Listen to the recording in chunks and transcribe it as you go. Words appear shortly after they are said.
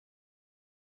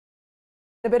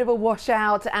A bit of a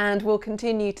washout, and we'll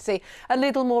continue to see a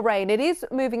little more rain. It is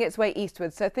moving its way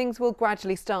eastwards, so things will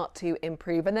gradually start to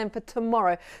improve. And then for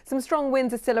tomorrow, some strong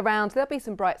winds are still around. There'll be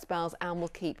some bright spells and we'll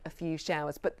keep a few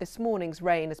showers. But this morning's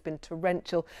rain has been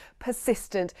torrential,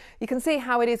 persistent. You can see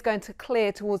how it is going to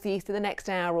clear towards the east in the next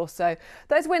hour or so.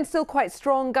 Those winds still quite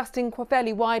strong, gusting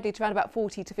fairly widely to around about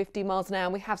 40 to 50 miles an hour.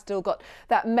 And we have still got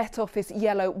that Met Office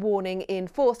yellow warning in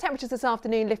force. Temperatures this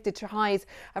afternoon lifted to highs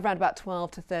around about 12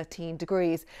 to 13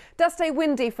 degrees. Does stay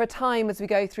windy for a time as we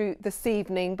go through this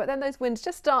evening, but then those winds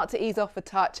just start to ease off a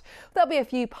touch. There'll be a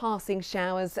few passing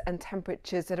showers and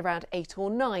temperatures at around 8 or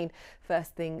 9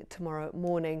 first thing tomorrow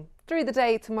morning. Through the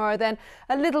day tomorrow then,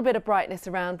 a little bit of brightness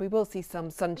around. We will see some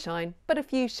sunshine, but a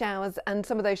few showers, and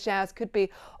some of those showers could be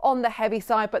on the heavy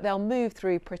side, but they'll move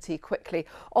through pretty quickly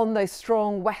on those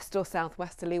strong west or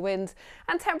southwesterly winds.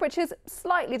 And temperatures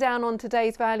slightly down on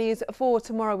today's values. For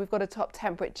tomorrow, we've got a top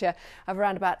temperature of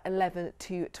around about 11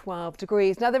 to 12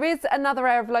 degrees. Now, there is another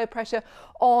area of low pressure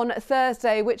on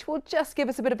Thursday, which will just give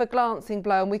us a bit of a glancing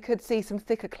blow, and we could see some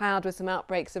thicker cloud with some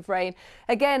outbreaks of rain.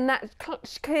 Again, that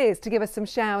clears to give us some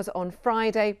showers on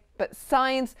Friday, but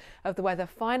signs of the weather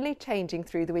finally changing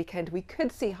through the weekend. We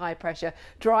could see high pressure,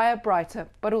 drier, brighter,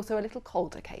 but also a little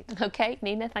colder, Kate. OK,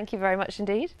 Nina, thank you very much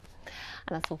indeed.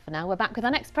 And that's all for now. We're back with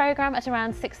our next programme at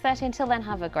around 6:30. Until then,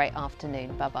 have a great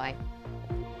afternoon. Bye-bye.